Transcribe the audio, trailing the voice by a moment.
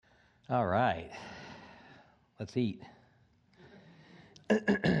All right, let's eat.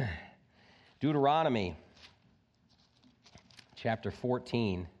 Deuteronomy chapter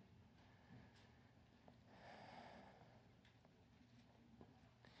 14.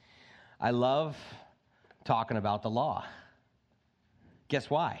 I love talking about the law. Guess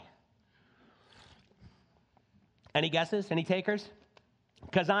why? Any guesses? Any takers?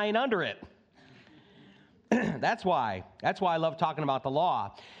 Because I ain't under it. That's why. That's why I love talking about the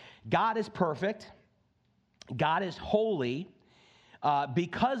law. God is perfect. God is holy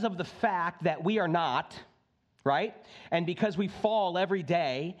because of the fact that we are not, right? And because we fall every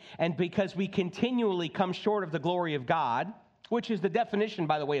day, and because we continually come short of the glory of God, which is the definition,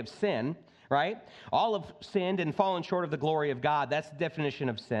 by the way, of sin, right? All have sinned and fallen short of the glory of God. That's the definition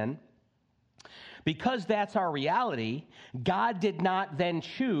of sin. Because that's our reality, God did not then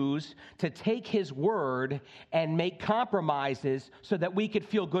choose to take his word and make compromises so that we could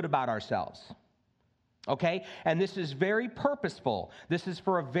feel good about ourselves. Okay? And this is very purposeful. This is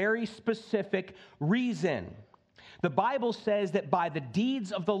for a very specific reason. The Bible says that by the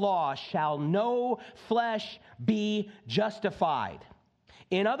deeds of the law shall no flesh be justified.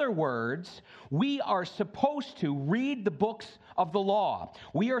 In other words, we are supposed to read the books of the law.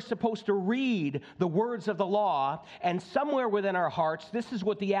 We are supposed to read the words of the law, and somewhere within our hearts, this is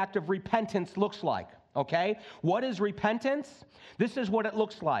what the act of repentance looks like, okay? What is repentance? This is what it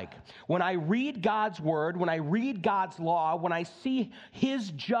looks like. When I read God's word, when I read God's law, when I see his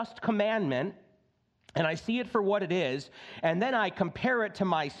just commandment, and I see it for what it is, and then I compare it to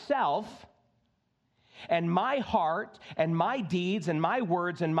myself, and my heart, and my deeds, and my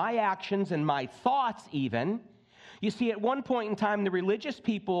words, and my actions, and my thoughts even. You see, at one point in time, the religious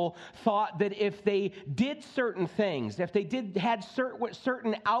people thought that if they did certain things, if they had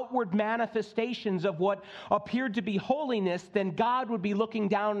certain outward manifestations of what appeared to be holiness, then God would be looking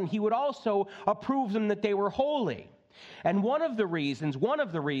down and he would also approve them that they were holy. And one of the reasons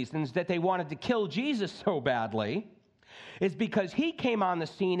that they wanted to kill Jesus so badly is because he came on the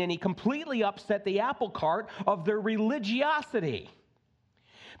scene and he completely upset the apple cart of their religiosity.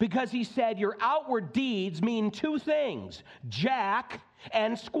 Because he said your outward deeds mean two things, jack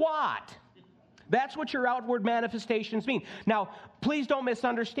and squat. That's what your outward manifestations mean. Now, please don't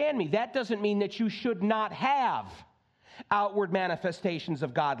misunderstand me. That doesn't mean that you should not have outward manifestations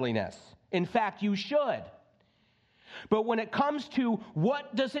of godliness. In fact, you should. But when it comes to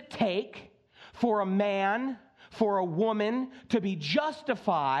what does it take for a man, for a woman to be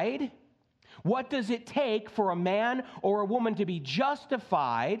justified, what does it take for a man or a woman to be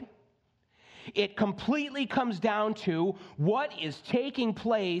justified? It completely comes down to what is taking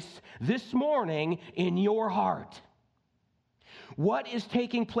place this morning in your heart. What is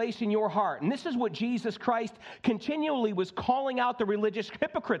taking place in your heart? And this is what Jesus Christ continually was calling out the religious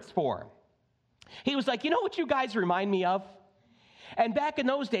hypocrites for. He was like, you know what you guys remind me of? And back in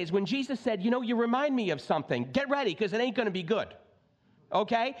those days when Jesus said, you remind me of something, get ready because it ain't going to be good.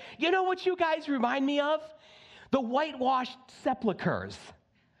 Okay? You know what you guys remind me of? The whitewashed sepulchres.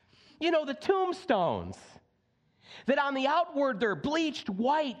 The tombstones. That on the outward they're bleached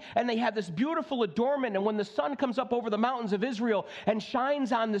white and they have this beautiful adornment, and when the sun comes up over the mountains of Israel and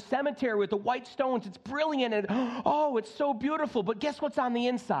shines on the cemetery with the white stones, it's brilliant and it's so beautiful. But guess what's on the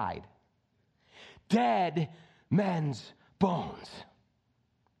inside? Dead men's bones.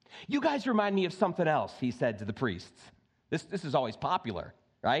 You guys remind me of something else, he said to the priests. This is always popular,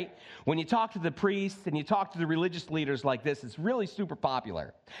 right? When you talk to the priests and you talk to the religious leaders like this, it's really super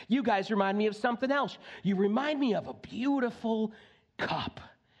popular. You guys remind me of something else. You remind me of a beautiful cup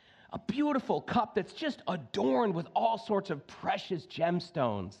that's just adorned with all sorts of precious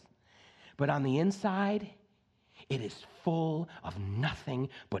gemstones. But on the inside, it is full of nothing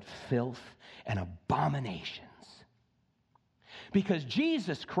but filth and abominations. Because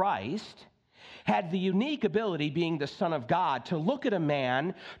Jesus Christ had the unique ability, being the Son of God, to look at a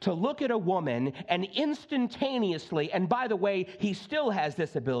man, to look at a woman, and instantaneously, and by the way, he still has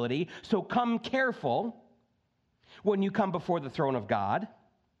this ability, so come careful when you come before the throne of God,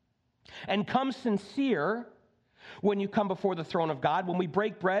 and come sincere when you come before the throne of God. When we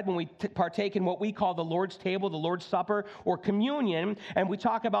break bread, when we partake in what we call the Lord's table, the Lord's Supper, or communion, and we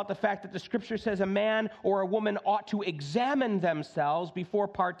talk about the fact that the Scripture says a man or a woman ought to examine themselves before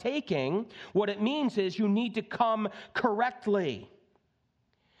partaking, what it means is you need to come correctly.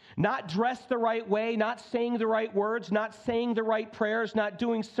 Not dressed the right way, not saying the right words, not saying the right prayers, not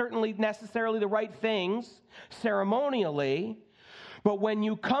doing certainly necessarily the right things ceremonially. But when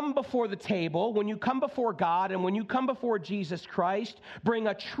you come before the table, when you come before God, and when you come before Jesus Christ, bring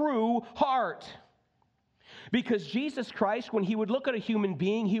a true heart. Because Jesus Christ, when he would look at a human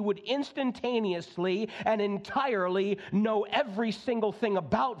being, he would instantaneously and entirely know every single thing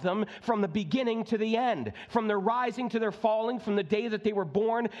about them from the beginning to the end, from their rising to their falling, from the day that they were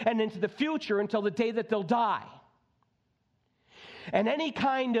born and into the future until the day that they'll die. And any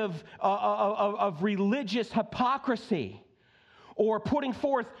kind of religious hypocrisy or putting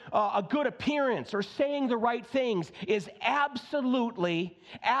forth a good appearance or saying the right things is absolutely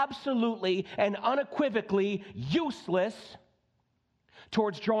and unequivocally useless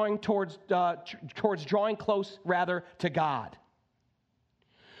towards drawing close rather to God.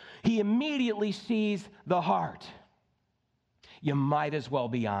 He immediately sees the heart. You might as well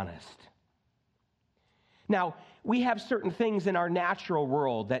be honest. Now, we have certain things in our natural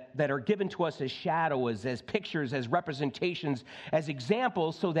world that are given to us as shadows, as pictures, as representations, as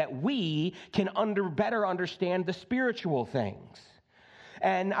examples, so that we can better understand the spiritual things.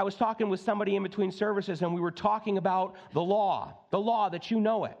 And I was talking with somebody in between services, and we were talking about the law that you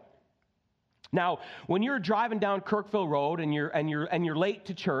know it. Now, when you're driving down Kirkville Road and you're late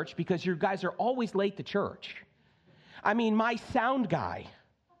to church, because you guys are always late to church. I mean, my sound guy.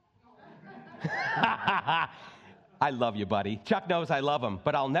 I love you, buddy. Chuck knows I love him,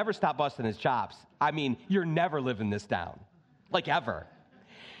 but I'll never stop busting his chops. I mean, you're never living this down, like ever.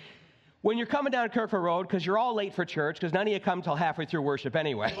 When you're coming down Kirkville Road, because you're all late for church, because none of you come till halfway through worship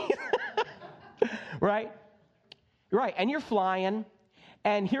anyway, right? Right, and you're flying,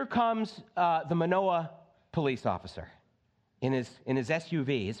 and here comes the Manoa police officer in his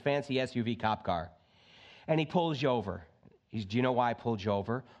SUV, his fancy SUV cop car, and he pulls you over. Do you know why I pulled you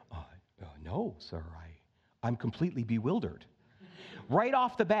over? No, sir, I'm completely bewildered. Right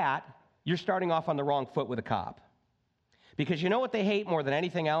off the bat, you're starting off on the wrong foot with a cop. Because you know what they hate more than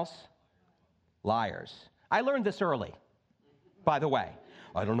anything else? Liars. I learned this early, by the way.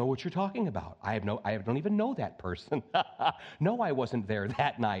 I don't know what you're talking about. I don't even know that person. No, I wasn't there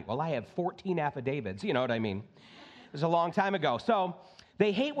that night. Well, I have 14 affidavits. You know what I mean? It was a long time ago. So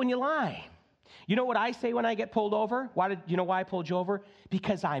they hate when you lie. You know what I say when I get pulled over? You know why I pulled you over?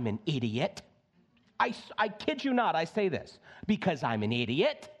 Because I'm an idiot. I kid you not, I say this. Because I'm an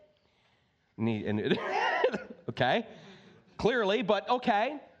idiot. Okay. Clearly, but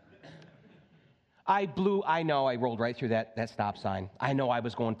okay. I rolled right through that stop sign. I know I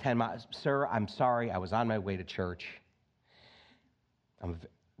was going 10 miles. Sir, I'm sorry, I was on my way to church. I'm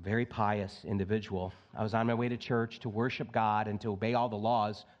a very pious individual. I was on my way to church to worship God and to obey all the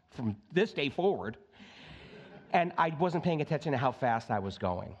laws from this day forward. And I wasn't paying attention to how fast I was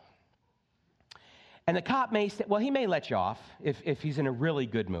going. And the cop may say, well, he may let you off if he's in a really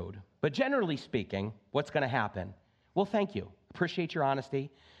good mood. But generally speaking, what's going to happen? Well, thank you. Appreciate your honesty.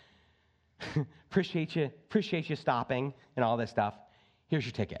 Appreciate you stopping and all this stuff. Here's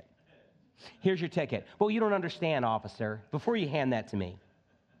your ticket. Here's your ticket. Well, you don't understand, officer. Before you hand that to me,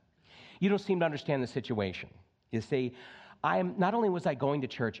 you don't seem to understand the situation. You see, not only was I going to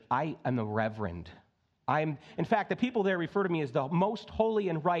church, I am a reverend. In fact, the people there refer to me as the most holy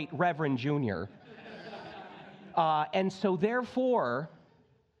and right Reverend Junior. And so therefore,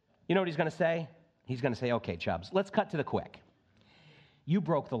 you know what he's going to say? He's going to say, okay, Chubbs, let's cut to the quick. You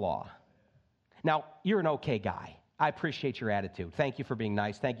broke the law. Now, you're an okay guy. I appreciate your attitude. Thank you for being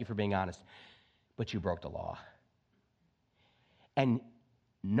nice. Thank you for being honest. But you broke the law. And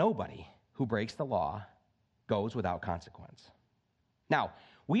nobody who breaks the law goes without consequence. Now,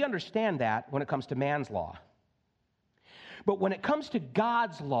 we understand that when it comes to man's law. But when it comes to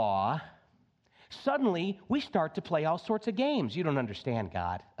God's law, suddenly we start to play all sorts of games. You don't understand,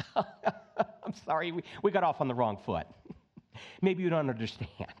 God. I'm sorry, we got off on the wrong foot. Maybe you don't understand.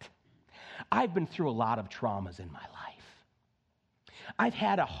 I've been through a lot of traumas in my life. I've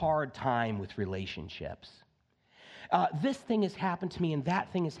had a hard time with relationships. This thing has happened to me and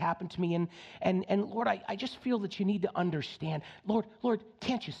that thing has happened to me. And Lord, I just feel that you need to understand. Lord,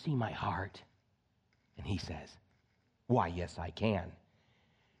 can't you see my heart? And he says, why, yes, I can.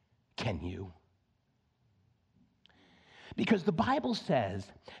 Can you? Because the Bible says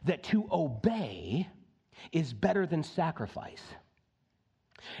that to obey is better than sacrifice.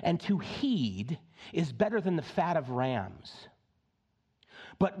 And to heed is better than the fat of rams.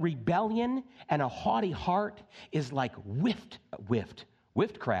 But rebellion and a haughty heart is like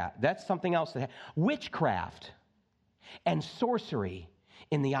witchcraft. That's something else. Witchcraft and sorcery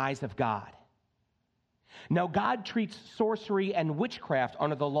in the eyes of God. Now, God treats sorcery and witchcraft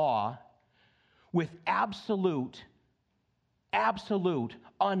under the law with absolute,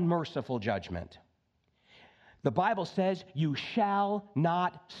 unmerciful judgment. The Bible says, you shall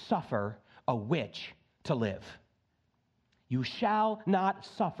not suffer a witch to live. You shall not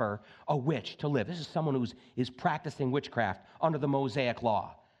suffer a witch to live. This is someone who is practicing witchcraft under the Mosaic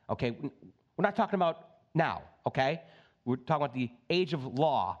law. Okay, we're not talking about now, okay? We're talking about the age of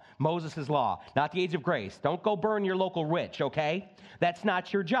law, Moses' law, not the age of grace. Don't go burn your local witch, okay? That's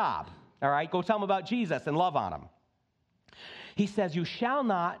not your job, all right? Go tell them about Jesus and love on them. He says, you shall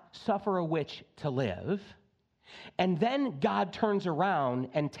not suffer a witch to live. And then God turns around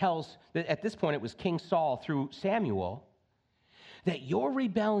and tells, at this point it was King Saul through Samuel, that your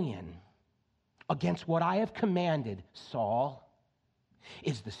rebellion against what I have commanded, Saul,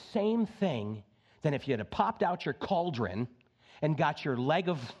 is the same thing than if you had popped out your cauldron and got your leg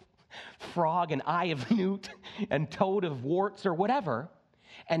of frog and eye of newt and toad of warts or whatever,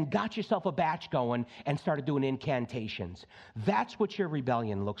 and got yourself a batch going and started doing incantations. That's what your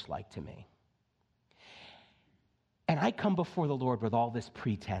rebellion looks like to me. And I come before the Lord with all this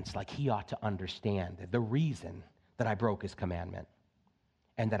pretense, like he ought to understand the reason that I broke his commandment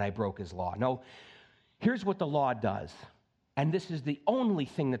and that I broke his law. No, here's what the law does. And this is the only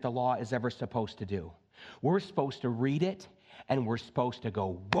thing that the law is ever supposed to do. We're supposed to read it, and we're supposed to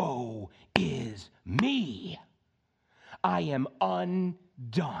go, woe is me. I am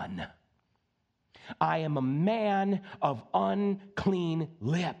undone. I am a man of unclean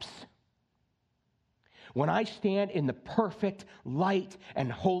lips. When I stand in the perfect light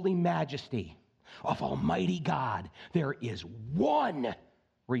and holy majesty of Almighty God, there is one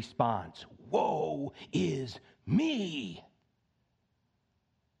response. Woe is me.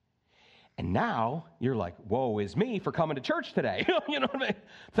 And now you're like, woe is me for coming to church today. You know what I mean?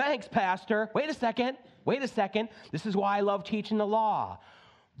 Thanks, Pastor. Wait a second. This is why I love teaching the law.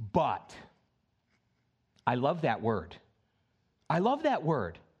 But I love that word.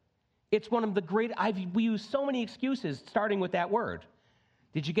 It's one of the great, we use so many excuses starting with that word.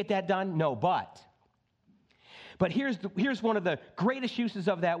 Did you get that done? No, but. But here's one of the greatest uses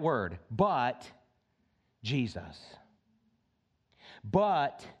of that word. But Jesus.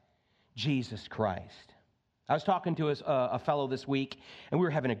 But Jesus Christ. I was talking to a fellow this week, and we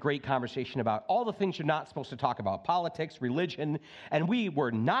were having a great conversation about all the things you're not supposed to talk about, politics, religion, and we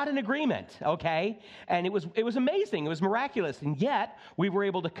were not in agreement, okay? And it was amazing. It was miraculous, and yet we were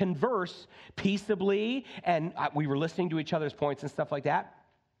able to converse peaceably, and we were listening to each other's points and stuff like that.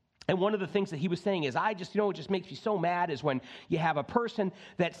 And one of the things that he was saying is, it just makes me so mad is when you have a person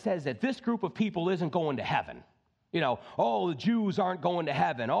that says that this group of people isn't going to heaven. You know, the Jews aren't going to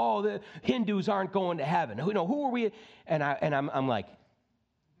heaven. The Hindus aren't going to heaven. Who are we? And I'm like,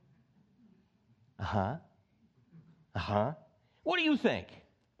 What do you think?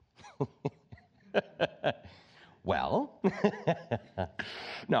 Well,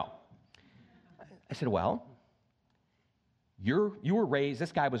 no. I said, well, you were raised.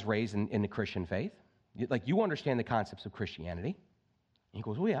 This guy was raised in the Christian faith. You understand the concepts of Christianity. And he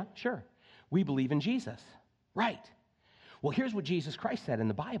goes, well, yeah, sure. We believe in Jesus. Right. Well, here's what Jesus Christ said in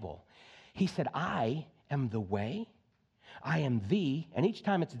the Bible. He said, I am the way, I am the, and each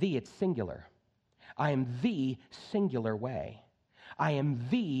time it's the, it's singular. I am the singular way. I am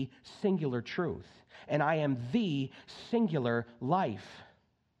the singular truth. And I am the singular life.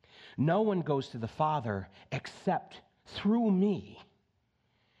 No one goes to the Father except through me.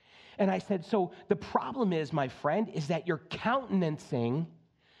 And I said, so the problem is, my friend, is that you're countenancing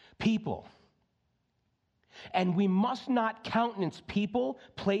people. And we must not countenance people,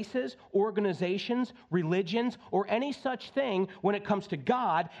 places, organizations, religions, or any such thing when it comes to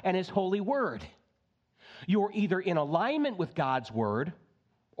God and His holy word. You're either in alignment with God's word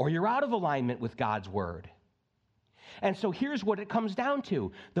or you're out of alignment with God's word. And so here's what it comes down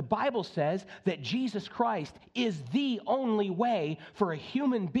to. The Bible says that Jesus Christ is the only way for a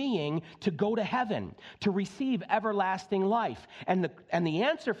human being to go to heaven, to receive everlasting life. And the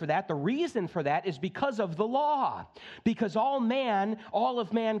answer for that, the reason for that, is because of the law. Because all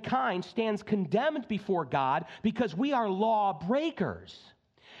of mankind stands condemned before God because we are law breakers.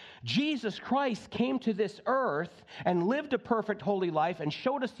 Jesus Christ came to this earth and lived a perfect holy life and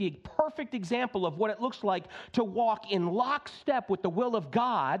showed us the perfect example of what it looks like to walk in lockstep with the will of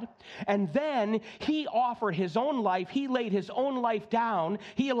God. And then He offered His own life. He laid His own life down.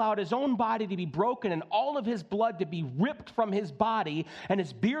 He allowed His own body to be broken and all of His blood to be ripped from His body and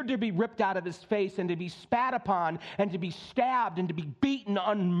His beard to be ripped out of His face and to be spat upon and to be stabbed and to be beaten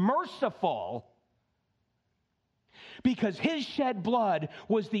unmerciful. Because His shed blood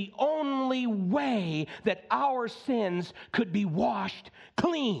was the only way that our sins could be washed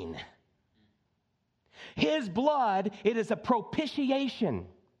clean. His blood, it is a propitiation.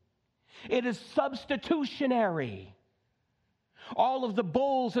 It is substitutionary. All of the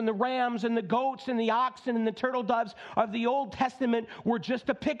bulls and the rams and the goats and the oxen and the turtle doves of the Old Testament were just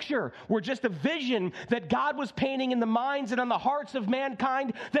a picture, were just a vision that God was painting in the minds and on the hearts of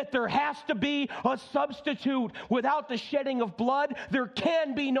mankind, that there has to be a substitute. Without the shedding of blood, there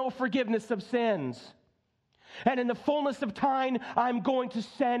can be no forgiveness of sins. And in the fullness of time, I'm going to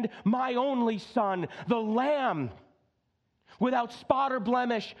send my only Son, the Lamb, without spot or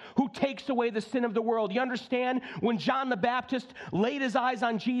blemish, who takes away the sin of the world. You understand? When John the Baptist laid his eyes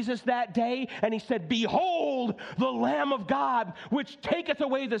on Jesus that day, and he said, "Behold, the Lamb of God, which taketh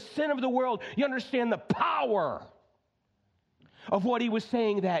away the sin of the world." You understand the power of what he was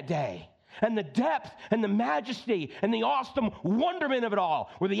saying that day, and the depth and the majesty and the awesome wonderment of it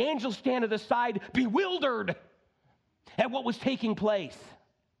all, where the angels stand at the side bewildered at what was taking place.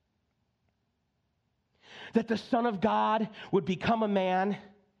 That the Son of God would become a man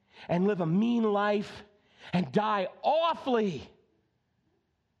and live a mean life and die awfully.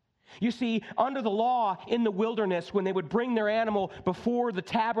 You see, under the law in the wilderness, when they would bring their animal before the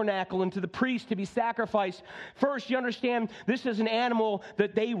tabernacle and to the priest to be sacrificed, first, you understand, this is an animal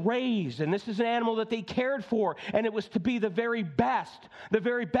that they raised, and this is an animal that they cared for, and it was to be the very best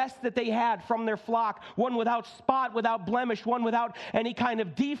that they had from their flock, one without spot, without blemish, one without any kind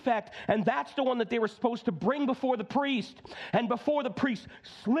of defect, and that's the one that they were supposed to bring before the priest. And before the priest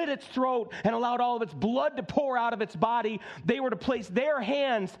slit its throat and allowed all of its blood to pour out of its body, they were to place their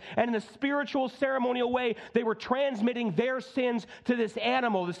hands, and in a spiritual, ceremonial way, they were transmitting their sins to this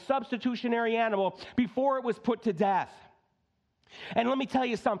animal, this substitutionary animal, before it was put to death. And let me tell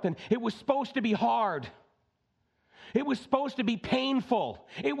you something. It was supposed to be hard. It was supposed to be painful.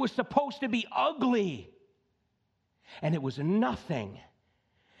 It was supposed to be ugly. And it was nothing.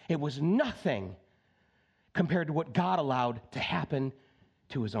 It was nothing compared to what God allowed to happen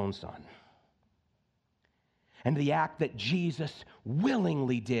to his own Son. And the act that Jesus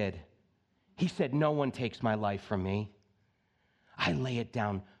willingly did. He said, "No one takes my life from me. I lay it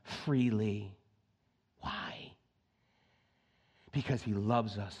down freely." Why? Because he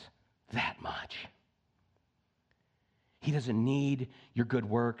loves us that much. He doesn't need your good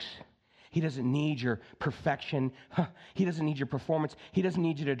works. He doesn't need your perfection. He doesn't need your performance. He doesn't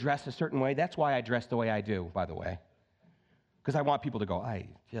need you to dress a certain way. That's why I dress the way I do, by the way. Because I want people to go, "I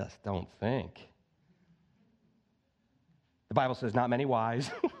just don't think." The Bible says not many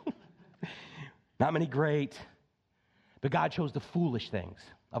wise, not many great, but God chose the foolish things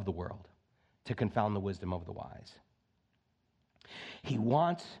of the world to confound the wisdom of the wise. He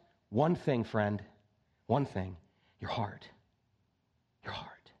wants one thing, friend, one thing, your heart. Your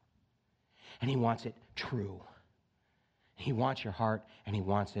heart. And he wants it true. He wants your heart, and he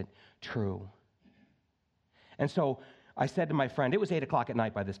wants it true. And so I said to my friend, it was 8 o'clock at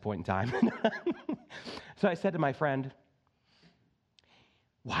night by this point in time. So I said to my friend,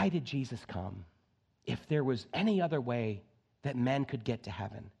 why did Jesus come? If there was any other way that men could get to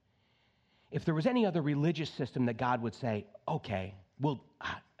heaven, if there was any other religious system that God would say, okay, well,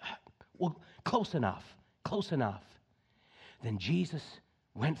 close enough, then Jesus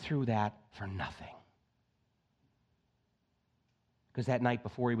went through that for nothing. Because that night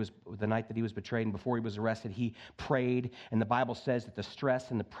the night that he was betrayed and before he was arrested, he prayed, and the Bible says that the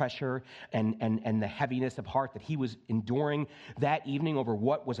stress and the pressure and the heaviness of heart that he was enduring that evening over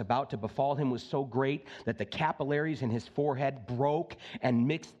what was about to befall him was so great that the capillaries in his forehead broke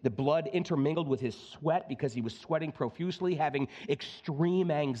and the blood intermingled with his sweat because he was sweating profusely, having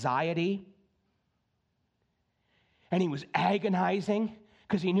extreme anxiety. And he was agonizing,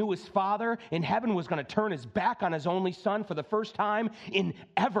 because he knew his Father in heaven was going to turn his back on his only Son for the first time in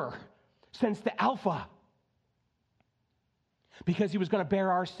ever since the Alpha. Because he was going to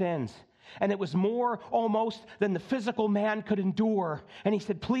bear our sins. And it was more almost than the physical man could endure. And he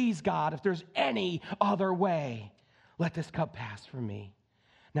said, please, God, if there's any other way, let this cup pass from me.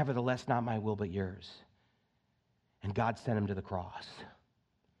 Nevertheless, not my will, but yours. And God sent him to the cross.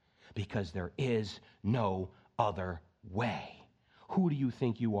 Because there is no other way. Who do you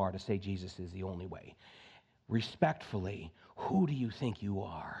think you are to say Jesus is the only way? Respectfully, who do you think you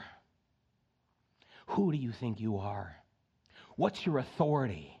are? Who do you think you are? What's your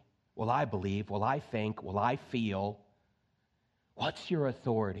authority? Well, I believe, well, I think, well, I feel. What's your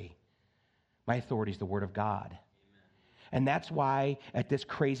authority? My authority is the Word of God. Amen. And that's why at this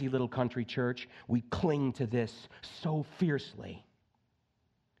crazy little country church, we cling to this so fiercely.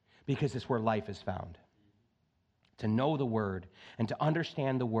 Because it's where life is found. To know the Word and to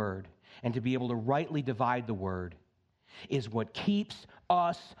understand the Word and to be able to rightly divide the Word is what keeps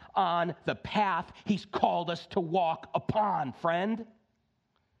us on the path He's called us to walk upon, friend.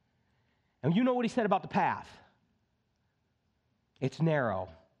 And you know what He said about the path. It's narrow.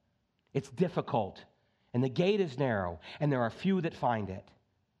 It's difficult. And the gate is narrow, and there are few that find it.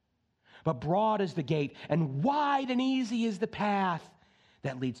 But broad is the gate, and wide and easy is the path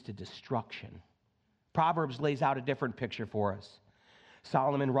that leads to destruction. Proverbs lays out a different picture for us.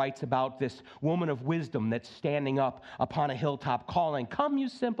 Solomon writes about this woman of wisdom that's standing up upon a hilltop calling, "Come, you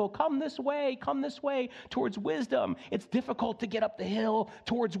simple, come this way towards wisdom." It's difficult to get up the hill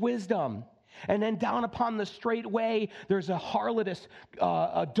towards wisdom. And then down upon the straight way, there's a harlotess,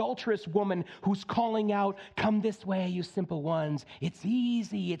 adulterous woman who's calling out, "Come this way, you simple ones. It's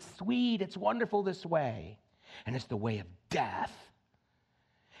easy, it's sweet, it's wonderful this way." And it's the way of death.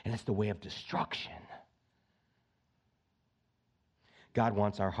 And it's the way of destruction. God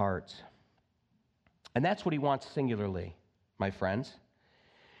wants our hearts. And that's what he wants singularly, my friends.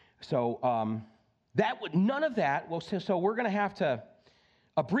 So none of that, so we're going to have to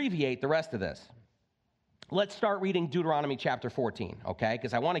abbreviate the rest of this. Let's start reading Deuteronomy chapter 14, okay?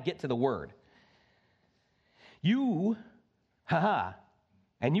 Because I want to get to the word. And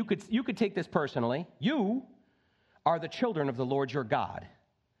you could take this personally. You are the children of the Lord your God.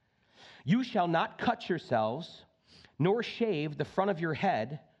 You shall not cut yourselves, nor shave the front of your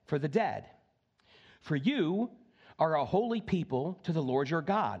head for the dead. For you are a holy people to the Lord your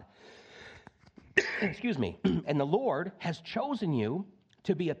God. Excuse me. And the Lord has chosen you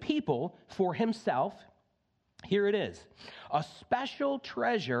to be a people for himself. Here it is. A special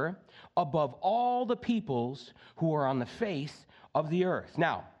treasure above all the peoples who are on the face of the earth.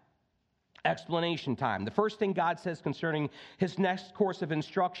 Now, explanation time. The first thing God says concerning his next course of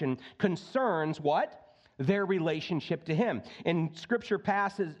instruction concerns what? Their relationship to him. In scripture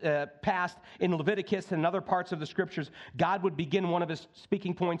past in Leviticus and other parts of the scriptures, God would begin one of his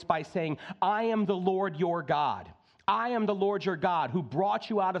speaking points by saying, "I am the Lord your God. I am the Lord your God who brought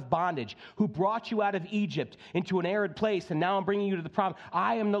you out of bondage, who brought you out of Egypt into an arid place, and now I'm bringing you to the promise.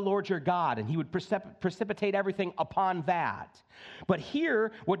 I am the Lord your God." And he would precipitate everything upon that. But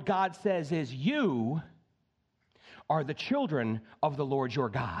here, what God says is, you are the children of the Lord your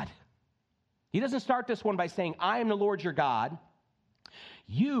God. He doesn't start this one by saying, "I am the Lord your God."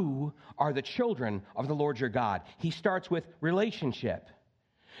 You are the children of the Lord your God. He starts with relationship.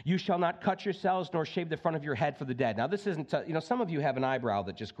 You shall not cut yourselves nor shave the front of your head for the dead. Now, this isn't, some of you have an eyebrow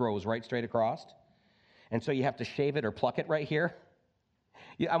that just grows right straight across. And so you have to shave it or pluck it right here.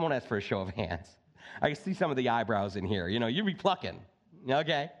 I won't ask for a show of hands. I can see some of the eyebrows in here. You'd be plucking.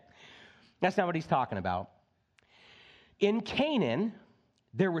 Okay? That's not what he's talking about. In Canaan,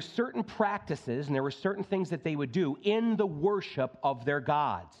 there were certain practices and there were certain things that they would do in the worship of their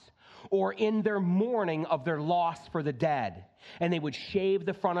gods or in their mourning of their loss for the dead. And they would shave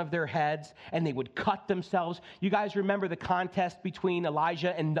the front of their heads and they would cut themselves. You guys remember the contest between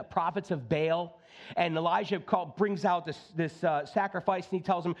Elijah and the prophets of Baal? And Elijah brings out this sacrifice and he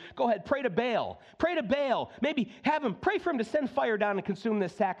tells them, "Go ahead, pray to Baal. Pray to Baal. Maybe have him, pray for him to send fire down and consume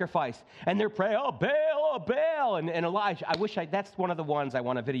this sacrifice." And they're praying, "Oh, Baal, oh, Baal." And Elijah, that's one of the ones I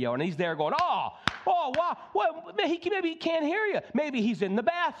want a video. And he's there going, oh, wow. Well, maybe he can't hear you. Maybe he's in the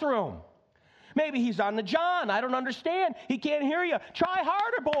bathroom. Maybe he's on the John. I don't understand. He can't hear you. Try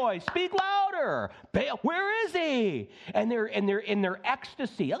harder, boys. Speak louder. Baal, where is he? And they're in their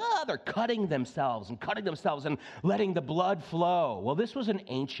ecstasy. They're cutting themselves and letting the blood flow. Well, this was an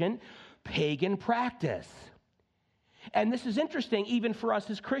ancient pagan practice. And this is interesting even for us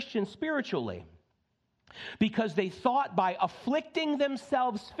as Christians spiritually. Because they thought by afflicting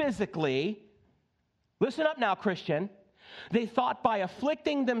themselves physically, listen up now, Christian. They thought by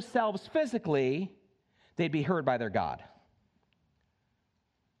afflicting themselves physically, they'd be heard by their God.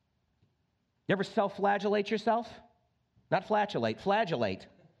 You ever self-flagellate yourself? Not flatulate, flagellate.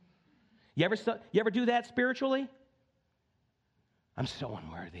 You ever do that spiritually? I'm so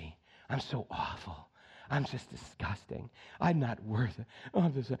unworthy. I'm so awful. I'm just disgusting. I'm not worth it.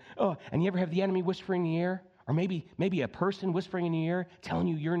 And you ever have the enemy whispering in your ear? Or maybe a person whispering in your ear, telling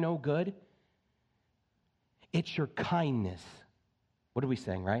you you're no good? It's your kindness. What are we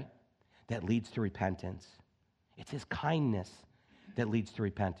saying, right? That leads to repentance. It's his kindness that leads to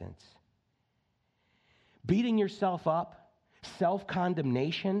repentance. Beating yourself up,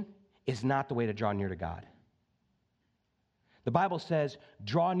 self-condemnation is not the way to draw near to God. The Bible says,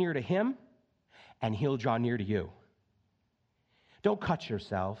 draw near to him, and he'll draw near to you. Don't cut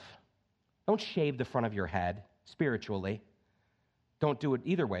yourself. Don't shave the front of your head spiritually. Don't do it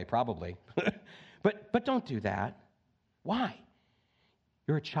either way, probably. But don't do that. Why?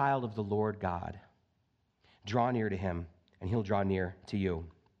 You're a child of the Lord God. Draw near to him, and he'll draw near to you.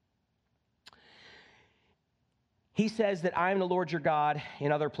 He says that I am the Lord your God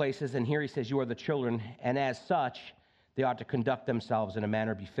in other places, and here he says you are the children, and as such, they ought to conduct themselves in a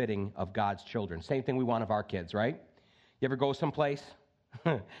manner befitting of God's children. Same thing we want of our kids, right? You ever go someplace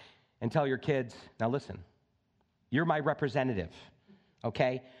and tell your kids, now listen, you're my representative,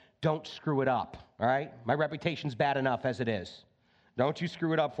 okay? Don't screw it up, all right? My reputation's bad enough as it is. Don't you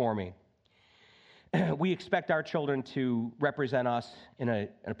screw it up for me. We expect our children to represent us in an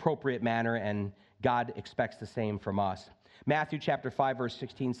appropriate manner, and God expects the same from us. Matthew chapter 5, verse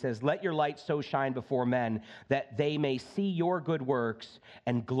 16 says, "Let your light so shine before men that they may see your good works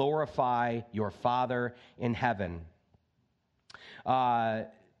and glorify your Father in heaven."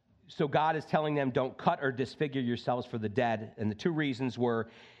 So God is telling them, don't cut or disfigure yourselves for the dead. And the two reasons were,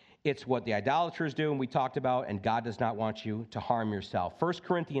 it's what the idolaters do, and we talked about, and God does not want you to harm yourself. 1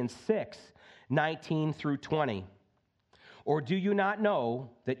 Corinthians 6, 19 through 20. "Or do you not know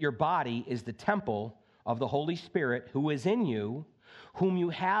that your body is the temple of the Holy Spirit who is in you, whom you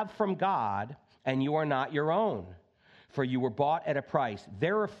have from God, and you are not your own? For you were bought at a price.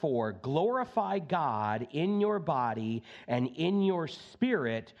 Therefore, glorify God in your body and in your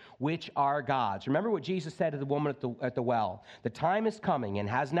spirit, which are God's." Remember what Jesus said to the woman at the well. "The time is coming and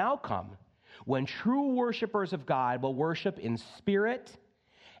has now come when true worshipers of God will worship in spirit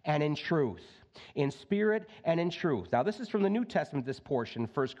and in truth." In spirit and in truth. Now, this is from the New Testament, this portion,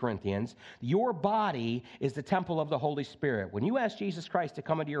 1 Corinthians. Your body is the temple of the Holy Spirit. When you ask Jesus Christ to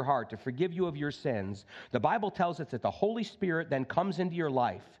come into your heart to forgive you of your sins, the Bible tells us that the Holy Spirit then comes into your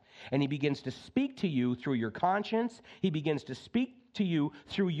life, and he begins to speak to you through your conscience. He begins to speak to you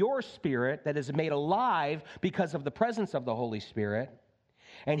through your spirit that is made alive because of the presence of the Holy Spirit.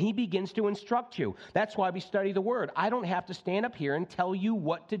 And he begins to instruct you. That's why we study the Word. I don't have to stand up here and tell you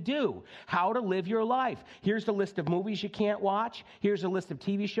what to do, how to live your life. Here's a list of movies you can't watch. Here's a list of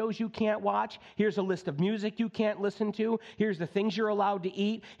TV shows you can't watch. Here's a list of music you can't listen to. Here's the things you're allowed to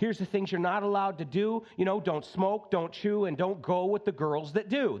eat. Here's the things you're not allowed to do. You know, don't smoke, don't chew, and don't go with the girls that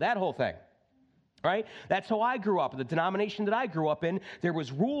do. That whole thing. Right? That's how I grew up. The denomination that I grew up in, there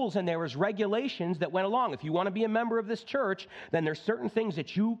was rules and there was regulations that went along. If you want to be a member of this church, then there's certain things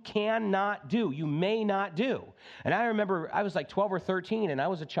that you cannot do. You may not do. And I remember I was like 12 or 13, and I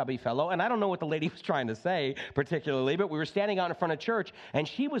was a chubby fellow, and I don't know what the lady was trying to say particularly, but we were standing out in front of church, and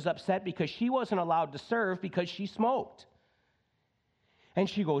she was upset because she wasn't allowed to serve because she smoked. And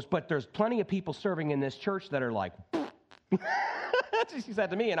she goes, "But there's plenty of people serving in this church that are like," that's what she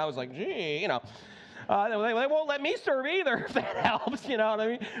said to me, and I was like, gee, you know. They won't let me serve either, if that helps, you know what I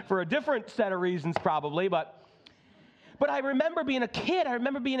mean? For a different set of reasons, probably. But I remember being a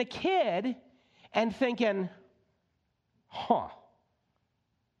kid. And thinking,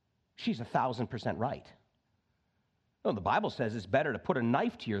 she's 1,000% right. Well, the Bible says it's better to put a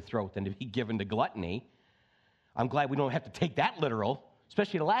knife to your throat than to be given to gluttony. I'm glad we don't have to take that literal,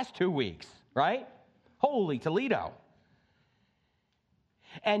 especially the last 2 weeks, right? Holy Toledo.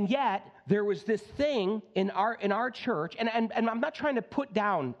 And yet, there was this thing in our church, and I'm not trying to put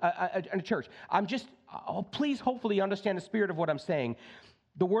down a church. I'm just, please hopefully understand the spirit of what I'm saying.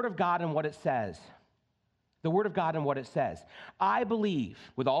 The Word of God and what it says. The Word of God and what it says. I believe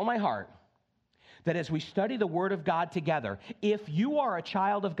with all my heart that as we study the Word of God together, if you are a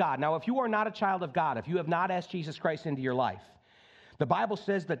child of God, now if you are not a child of God, if you have not asked Jesus Christ into your life, the Bible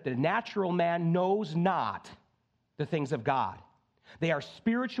says that the natural man knows not the things of God. They are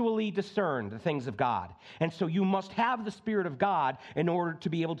spiritually discerned, the things of God. And so you must have the Spirit of God in order to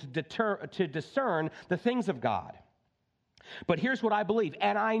be able to discern the things of God. But here's what I believe,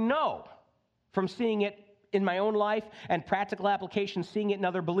 and I know from seeing it in my own life and practical application, seeing it in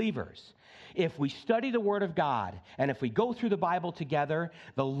other believers. If we study the Word of God, and if we go through the Bible together,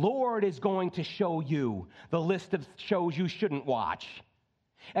 the Lord is going to show you the list of shows you shouldn't watch,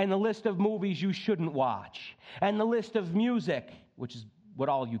 and the list of movies you shouldn't watch, and the list of music, which is what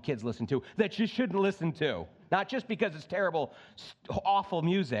all you kids listen to, that you shouldn't listen to. Not just because it's terrible, awful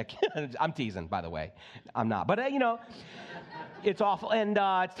music. I'm teasing, by the way. I'm not. But, it's awful, and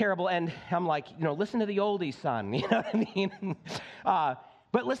it's terrible, and I'm like, listen to the oldies, son. You know what I mean?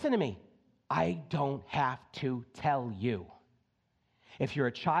 But listen to me. I don't have to tell you. If you're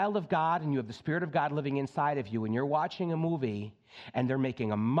a child of God and you have the Spirit of God living inside of you and you're watching a movie and they're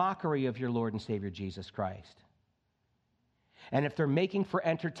making a mockery of your Lord and Savior Jesus Christ, and if they're making for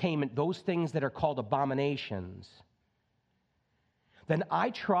entertainment those things that are called abominations, then I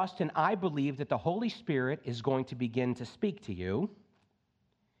trust and I believe that the Holy Spirit is going to begin to speak to you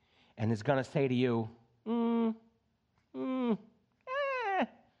and is going to say to you,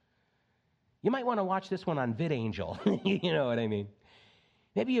 you might want to watch this one on VidAngel. You know what I mean?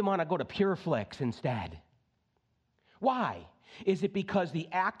 Maybe you want to go to PureFlix instead. Why? Is it because the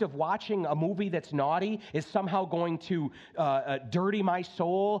act of watching a movie that's naughty is somehow going to dirty my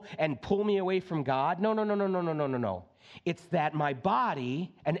soul and pull me away from God? No, no, no, no, no, no, no, no, no. It's that my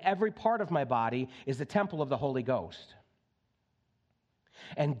body and every part of my body is the temple of the Holy Ghost.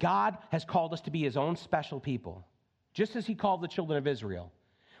 And God has called us to be his own special people, just as he called the children of Israel.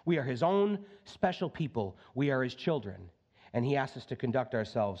 We are his own special people. We are his children. And he asks us to conduct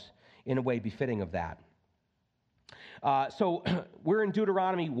ourselves in a way befitting of that. So we're in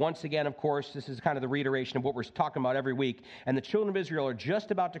Deuteronomy once again, of course. This is kind of the reiteration of what we're talking about every week. And the children of Israel are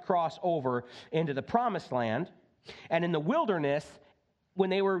just about to cross over into the promised land. And in the wilderness, when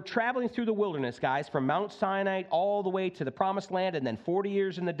they were traveling through the wilderness, guys, from Mount Sinai all the way to the promised land, and then 40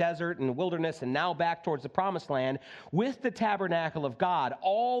 years in the desert and the wilderness, and now back towards the promised land, with the tabernacle of God,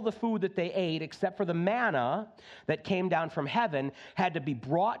 all the food that they ate, except for the manna that came down from heaven, had to be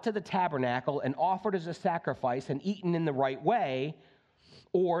brought to the tabernacle and offered as a sacrifice and eaten in the right way,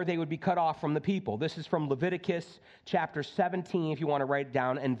 or they would be cut off from the people. This is from Leviticus chapter 17, if you want to write it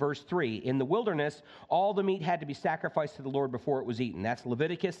down, and verse 3. In the wilderness, all the meat had to be sacrificed to the Lord before it was eaten. That's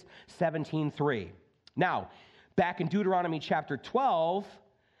Leviticus 17:3. Now, back in Deuteronomy chapter 12,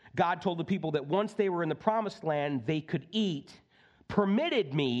 God told the people that once they were in the promised land, they could eat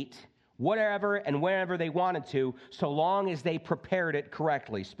permitted meat, whatever and whenever they wanted to, so long as they prepared it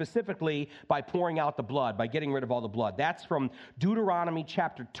correctly, specifically by pouring out the blood, by getting rid of all the blood. That's from Deuteronomy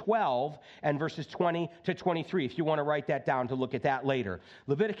chapter 12 and verses 20 to 23, if you want to write that down to look at that later.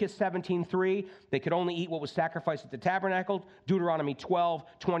 Leviticus 17:3, they could only eat what was sacrificed at the tabernacle. Deuteronomy 12,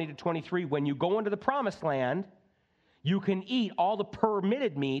 20 to 23, when you go into the promised land, you can eat all the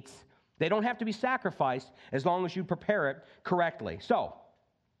permitted meats. They don't have to be sacrificed as long as you prepare it correctly. So,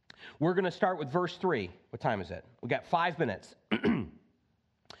 we're going to start with verse 3. What time is it? We got 5 minutes.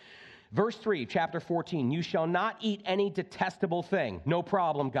 Verse 3, chapter 14. You shall not eat any detestable thing. No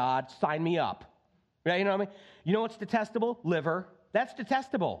problem, God. Sign me up. Right? You know what I mean? You know what's detestable? Liver. That's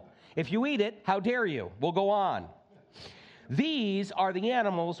detestable. If you eat it, how dare you? We'll go on. These are the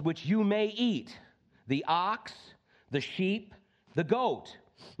animals which you may eat: the ox, the sheep, the goat.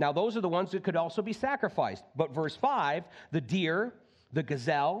 Now, those are the ones that could also be sacrificed. But verse 5, the deer, the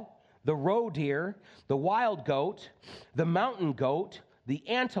gazelle, the roe deer, the wild goat, the mountain goat, the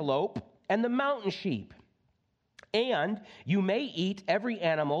antelope, and the mountain sheep. And you may eat every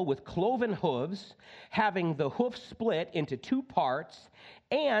animal with cloven hooves, having the hoof split into 2 parts,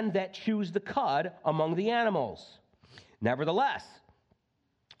 and that chews the cud among the animals. Nevertheless,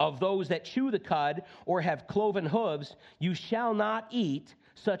 of those that chew the cud or have cloven hooves, you shall not eat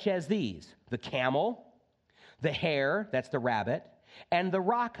such as these: the camel, the hare, that's the rabbit, and the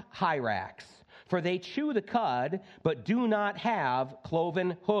rock hyrax, for they chew the cud, but do not have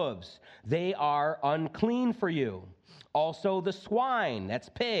cloven hooves. They are unclean for you. Also the swine, that's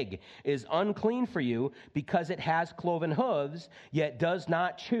pig, is unclean for you, because it has cloven hooves, yet does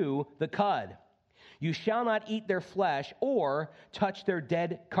not chew the cud. You shall not eat their flesh or touch their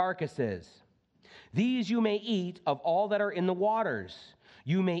dead carcasses. These you may eat of all that are in the waters.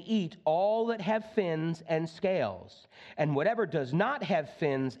 You may eat all that have fins and scales, and whatever does not have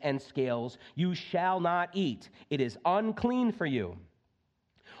fins and scales you shall not eat. It is unclean for you.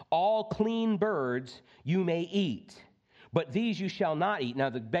 All clean birds you may eat, but these you shall not eat.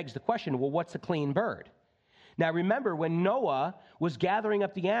 Now that begs the question, well, what's a clean bird? Now remember, when Noah was gathering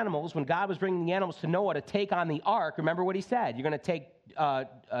up the animals, when God was bringing the animals to Noah to take on the ark, remember what he said? You're going to take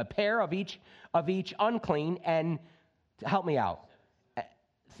a pair of each unclean, and help me out.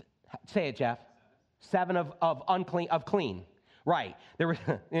 Say it, Jeff. 7 of clean. Right. There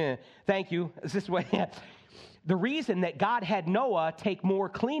were. Thank you. Is this way? The reason that God had Noah take more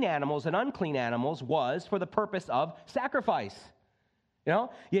clean animals than unclean animals was for the purpose of sacrifice. You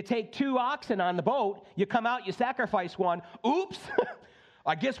know, you take 2 oxen on the boat, you come out, you sacrifice one. Oops.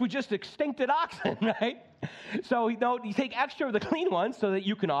 I guess we just extincted oxen, right? So you take extra of the clean ones so that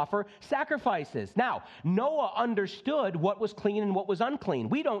you can offer sacrifices. Now, Noah understood what was clean and what was unclean.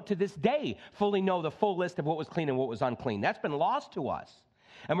 We don't, to this day, fully know the full list of what was clean and what was unclean. That's been lost to us.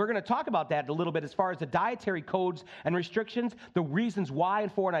 And we're going to talk about that a little bit as far as the dietary codes and restrictions, the reasons why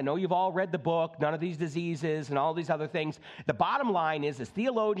and for, and I know you've all read the book, None of These Diseases and all these other things. The bottom line is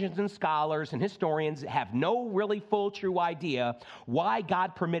theologians and scholars and historians have no really full true idea why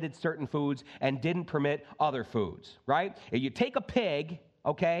God permitted certain foods and didn't permit other foods, right? If you take a pig,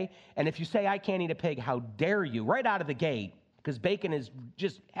 okay, and if you say, I can't eat a pig, how dare you, right out of the gate, because bacon is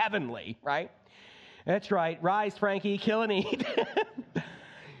just heavenly, right? That's right. Rise, Frankie, kill and eat.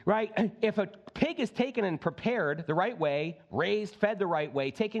 Right? If a pig is taken and prepared the right way, raised, fed the right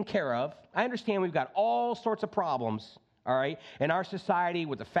way, taken care of, I understand we've got all sorts of problems all right? In our society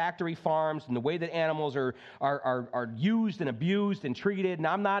with the factory farms and the way that animals are used and abused and treated, and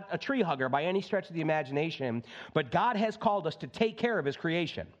I'm not a tree hugger by any stretch of the imagination, but God has called us to take care of his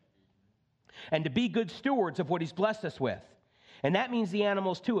creation and to be good stewards of what he's blessed us with. And that means the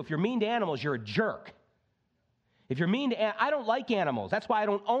animals too. If you're mean to animals, you're a jerk. If you're mean to I don't like animals. That's why I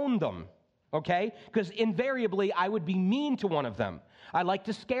don't own them, okay? Because invariably I would be mean to one of them. I like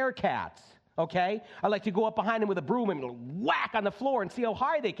to scare cats. Okay? I like to go up behind them with a broom and whack on the floor and see how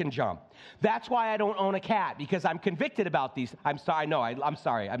high they can jump. That's why I don't own a cat, because I'm convicted about these. I'm sorry. No, I'm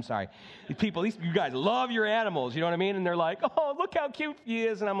sorry. These people, you guys love your animals, you know what I mean? And they're like, oh, look how cute he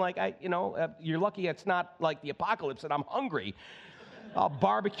is. And I'm like, you're lucky it's not like the apocalypse and I'm hungry. I'll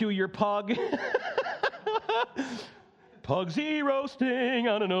barbecue your pug. Pugsy roasting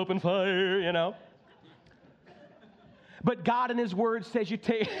on an open fire, you know. But God in his word says you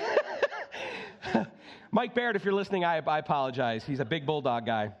take... Mike Barrett, if you're listening, I apologize. He's a big bulldog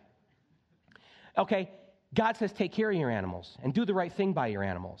guy. Okay, God says take care of your animals and do the right thing by your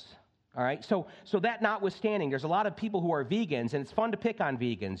animals. All right, so that notwithstanding, there's a lot of people who are vegans, and it's fun to pick on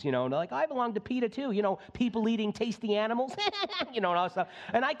vegans, you know, and they're like, I belong to PETA too, you know, people eating tasty animals, you know, and all that stuff.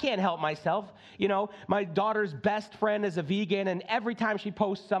 And I can't help myself, you know. My daughter's best friend is a vegan, and every time she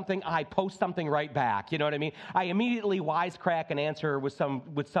posts something, I post something right back, you know what I mean? I immediately wisecrack and answer her with some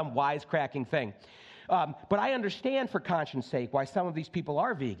wisecracking thing. But I understand for conscience sake why some of these people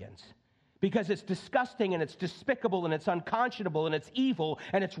are vegans. Because it's disgusting and it's despicable and it's unconscionable and it's evil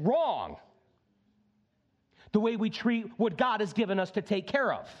and it's wrong. The way we treat what God has given us to take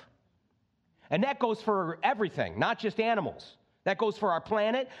care of. And that goes for everything, not just animals. That goes for our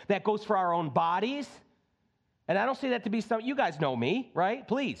planet. That goes for our own bodies. And I don't say that to be you guys know me, right?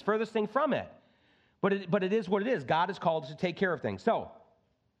 Please, furthest thing from it. But it is what it is. God has called us to take care of things. So,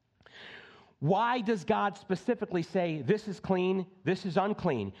 why does God specifically say, this is clean, this is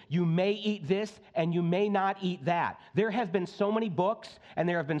unclean? You may eat this, and you may not eat that. There have been so many books, and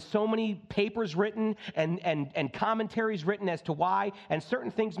there have been so many papers written, and commentaries written as to why, and certain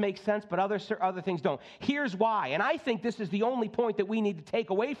things make sense, but other things don't. Here's why, and I think this is the only point that we need to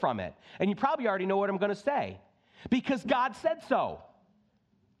take away from it. And you probably already know what I'm going to say. Because God said so.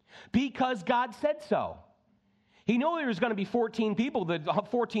 Because God said so. He knew there was going to be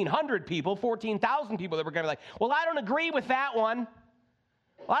 1,400 people, 14,000 people that were going to be like, well, I don't agree with that one.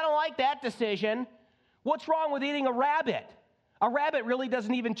 Well, I don't like that decision. What's wrong with eating a rabbit? A rabbit really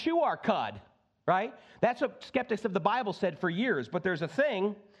doesn't even chew our cud, right? That's what skeptics of the Bible said for years. But there's a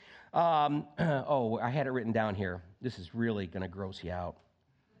thing. I had it written down here. This is really going to gross you out.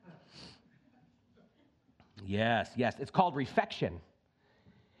 Yes. It's called refection.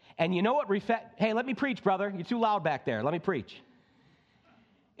 And you know what hey, let me preach, brother. You're too loud back there. Let me preach.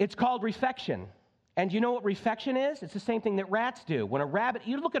 It's called refection. And you know what refection is? It's the same thing that rats do. When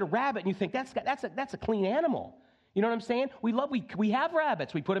you look at a rabbit and you think, that's a clean animal. You know what I'm saying? We have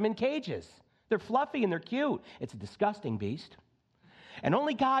rabbits. We put them in cages. They're fluffy and they're cute. It's a disgusting beast. And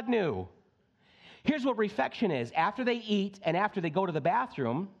only God knew. Here's what refection is. After they eat and after they go to the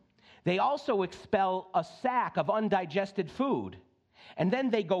bathroom, they also expel a sack of undigested food. And then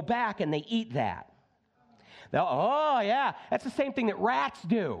they go back and they eat that. That's the same thing that rats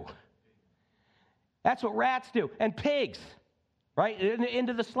do. That's what rats do. And pigs, right?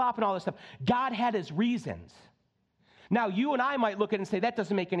 Into the slop and all this stuff. God had his reasons. Now, you and I might look at it and say, that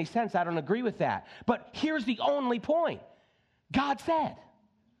doesn't make any sense. I don't agree with that. But here's the only point. God said.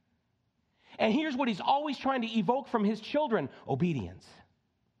 And here's what he's always trying to evoke from his children. Obedience.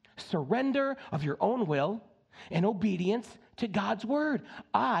 Surrender of your own will and obedience to God's word.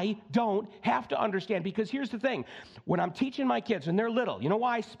 I don't have to understand, because here's the thing. When I'm teaching my kids, when they're little, you know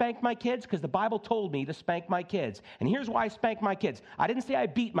why I spank my kids? Because the Bible told me to spank my kids. And here's why I spank my kids. I didn't say I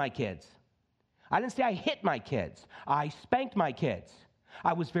beat my kids. I didn't say I hit my kids. I spanked my kids.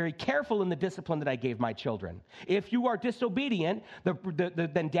 I was very careful in the discipline that I gave my children. If you are disobedient,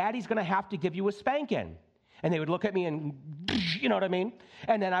 then daddy's going to have to give you a spanking. And they would look at me and, you know what I mean?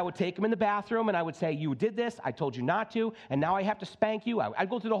 And then I would take them in the bathroom and I would say, you did this, I told you not to, and now I have to spank you.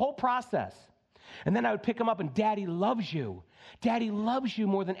 I'd go through the whole process. And then I would pick them up and Daddy loves you. Daddy loves you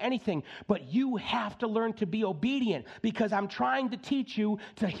more than anything, but you have to learn to be obedient, because I'm trying to teach you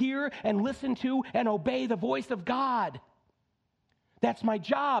to hear and listen to and obey the voice of God. That's my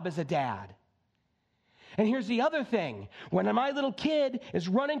job as a dad. And here's the other thing. When my little kid is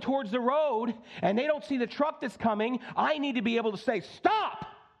running towards the road and they don't see the truck that's coming, I need to be able to say, stop!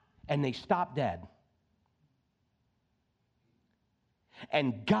 And they stop dead.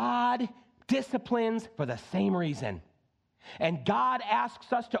 And God disciplines for the same reason. And God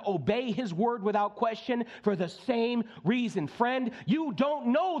asks us to obey his word without question for the same reason. Friend, you don't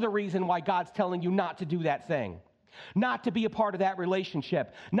know the reason why God's telling you not to do that thing, not to be a part of that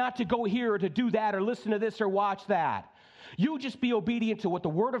relationship, not to go here or to do that or listen to this or watch that. You just be obedient to what the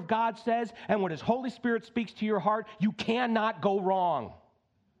word of God says and what his Holy Spirit speaks to your heart. You cannot go wrong.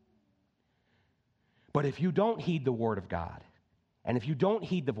 But if you don't heed the word of God, and if you don't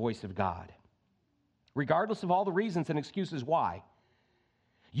heed the voice of God, regardless of all the reasons and excuses why,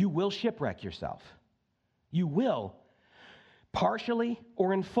 you will shipwreck yourself. You will, partially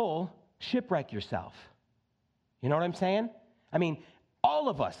or in full, shipwreck yourself. You know what I'm saying? I mean, all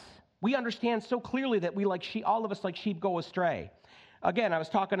of us, we understand so clearly that we like sheep, all of us like sheep go astray. Again, I was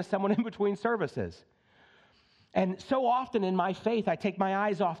talking to someone in between services. And so often in my faith, I take my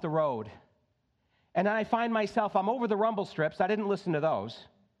eyes off the road. And then I find myself, I'm over the rumble strips. I didn't listen to those.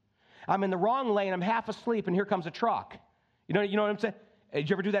 I'm in the wrong lane. I'm half asleep, and here comes a truck. You know what I'm saying? Did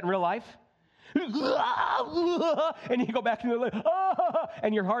you ever do that in real life? And you go back in the lane,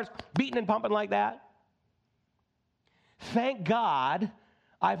 and your heart's beating and pumping like that. Thank God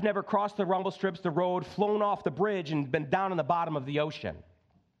I've never crossed the rumble strips, the road, flown off the bridge, and been down in the bottom of the ocean.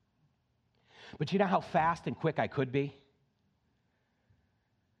 But you know how fast and quick I could be?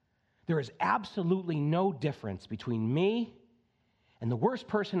 There is absolutely no difference between me and the worst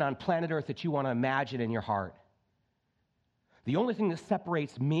person on planet Earth that you want to imagine in your heart. The only thing that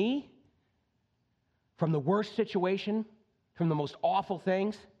separates me from the worst situation, from the most awful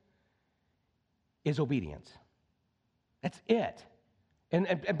things, is obedience. That's it. And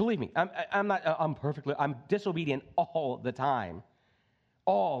believe me, I'm disobedient all the time.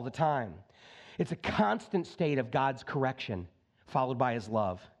 All the time. It's a constant state of God's correction followed by his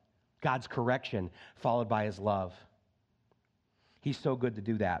love. God's correction followed by his love. He's so good to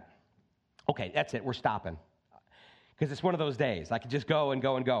do that. Okay, that's it. We're stopping. Because it's one of those days. I could just go and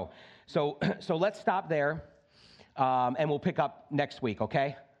go and go. So let's stop there, and we'll pick up next week,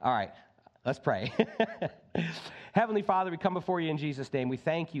 okay? All right, let's pray. Heavenly Father, we come before you in Jesus' name. We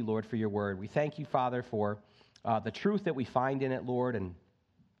thank you, Lord, for your word. We thank you, Father, for the truth that we find in it, Lord, and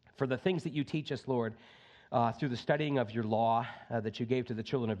for the things that you teach us, Lord, through the studying of your law that you gave to the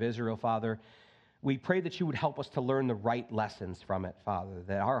children of Israel, Father. We pray that you would help us to learn the right lessons from it, Father,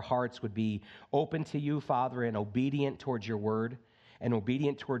 that our hearts would be open to you, Father, and obedient towards your word and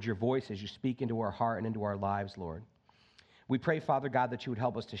obedient towards your voice as you speak into our heart and into our lives, Lord. We pray, Father God, that you would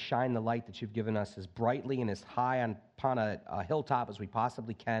help us to shine the light that you've given us as brightly and as high upon a hilltop as we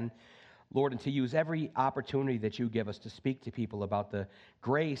possibly can, Lord, and to use every opportunity that you give us to speak to people about the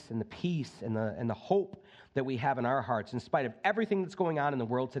grace and the peace and the hope that we have in our hearts in spite of everything that's going on in the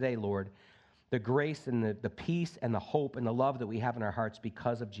world today, Lord. The grace and the peace and the hope and the love that we have in our hearts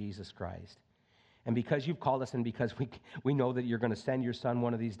because of Jesus Christ. And because you've called us and because we know that you're going to send your son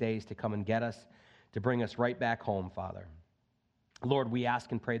one of these days to come and get us, to bring us right back home, Father. Lord, we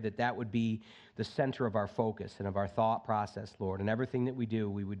ask and pray that that would be the center of our focus and of our thought process, Lord. And everything that we do,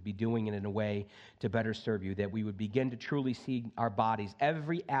 we would be doing it in a way to better serve you, that we would begin to truly see our bodies,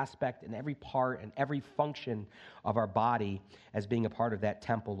 every aspect and every part and every function of our body as being a part of that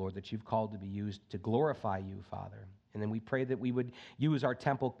temple, Lord, that you've called to be used to glorify you, Father. And then we pray that we would use our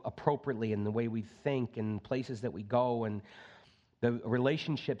temple appropriately in the way we think and places that we go and the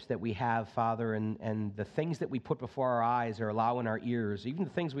relationships that we have, Father, and the things that we put before our eyes or allow in our ears, even the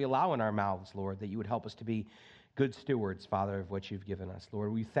things we allow in our mouths, Lord, that you would help us to be good stewards, Father, of what you've given us.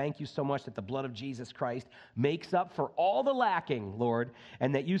 Lord, we thank you so much that the blood of Jesus Christ makes up for all the lacking, Lord,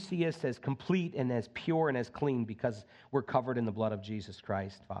 and that you see us as complete and as pure and as clean because we're covered in the blood of Jesus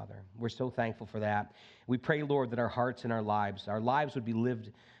Christ, Father. We're so thankful for that. We pray, Lord, that our hearts and our lives would be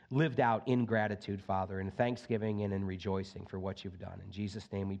lived out in gratitude, Father, in thanksgiving and in rejoicing for what you've done. In Jesus'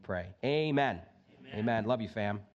 name we pray. Amen. Amen. Love you, fam.